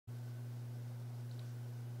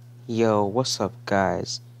Yo, what's up,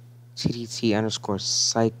 guys? TDT underscore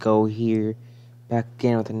psycho here, back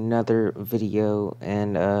again with another video,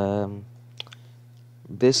 and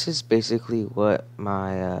this is basically what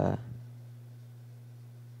my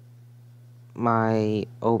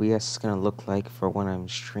OBS is gonna look like for when I'm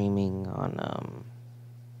streaming on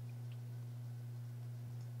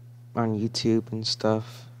YouTube and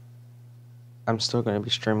stuff. I'm still gonna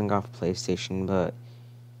be streaming off PlayStation, but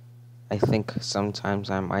I think sometimes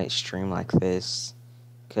I might stream like this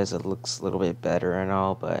because it looks a little bit better and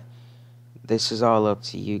all, but this is all up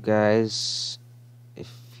to you guys.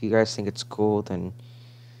 If you guys think it's cool, then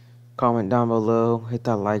comment down below, hit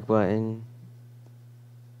that like button,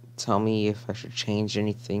 tell me if I should change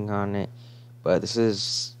anything on it. But this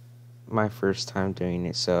is my first time doing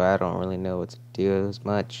it, so I don't really know what to do as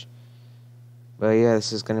much. But yeah,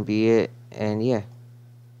 this is gonna be it, and yeah,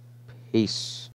 peace.